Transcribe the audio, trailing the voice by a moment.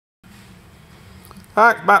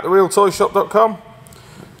Right, back to realtoyshop.com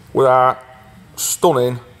with our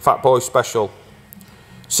stunning Fatboy special.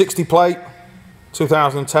 60 plate,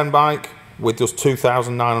 2010 bike with just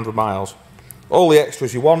 2,900 miles. All the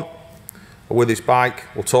extras you want are with this bike.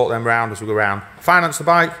 We'll talk them round as we go round. Finance the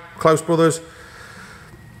bike, close brothers,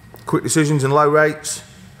 quick decisions and low rates.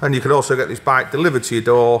 And you can also get this bike delivered to your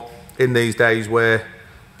door in these days where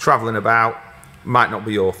travelling about might not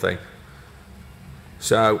be your thing.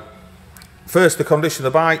 So, first the condition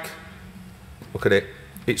of the bike. Look at it,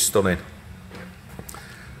 it's stunning.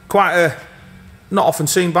 Quite a not often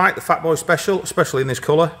seen bike, the Fatboy Special, especially in this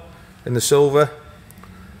colour, in the silver.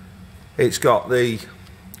 It's got the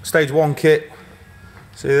Stage 1 kit,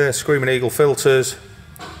 see there, Screaming Eagle filters,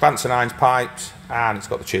 Vance and Hines pipes, and it's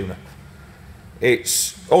got the tuner.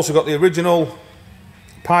 It's also got the original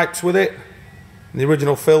pipes with it, and the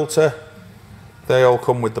original filter. They all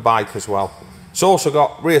come with the bike as well. It's also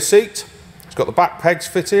got rear seat, it's got the back pegs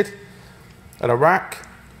fitted, and a rack.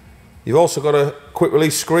 You've also got a quick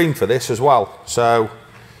release screen for this as well. So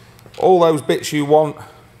all those bits you want,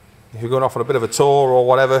 if you're going off on a bit of a tour or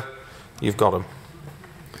whatever, you've got them.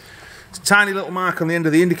 It's a tiny little mark on the end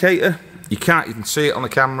of the indicator. You can't even see it on the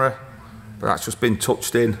camera, but that's just been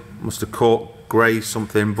touched in. Must have caught, grazed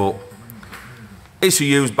something, but it's a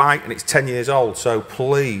used bike and it's 10 years old, so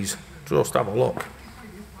please just have a look.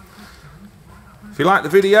 If you like the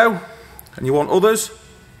video and you want others,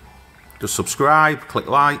 just subscribe, click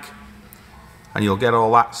like, and you'll get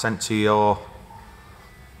all that sent to your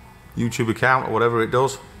YouTube account or whatever it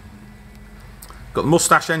does. Got the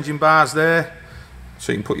mustache engine bars there,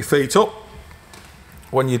 so you can put your feet up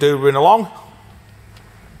when you do run along.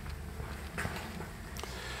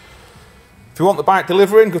 If you want the bike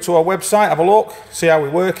delivering, go to our website, have a look, see how we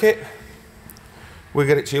work it. We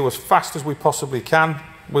get it to you as fast as we possibly can.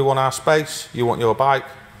 We want our space, you want your bike.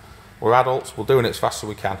 We're adults, we're doing it as fast as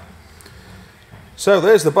we can. So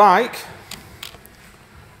there's the bike.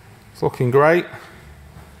 It's looking great.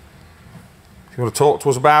 If you want to talk to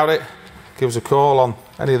us about it, give us a call on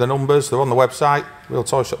any of the numbers. They're on the website,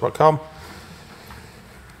 realtoyshop.com.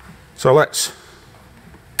 So let's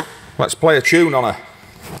play a tune on her.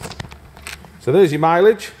 So there's your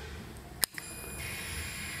mileage.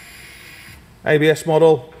 ABS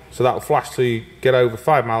model, so that'll flash till you get over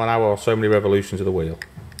 5 miles an hour or so many revolutions of the wheel.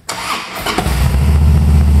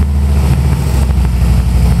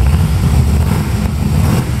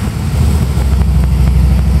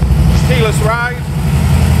 Keyless ride.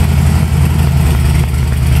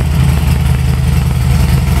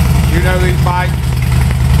 You know these bikes.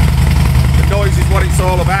 The noise is what it's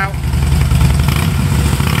all about.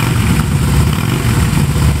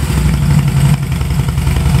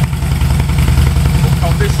 But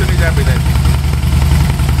condition is everything.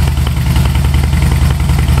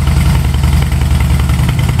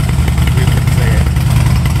 You can see it.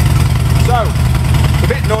 So, it's a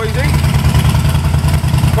bit noisy.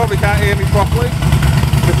 Probably can't hear me properly.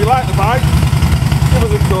 But if you like the bike, give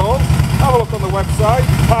us a call. Have a look on the website.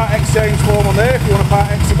 Part exchange form on there if you want to part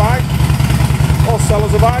X a bike. Or sell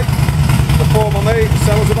us a bike. The form on there, you can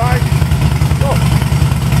sell us a bike. Look,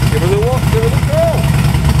 give us a look, give us a call.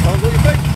 Tell us what you think.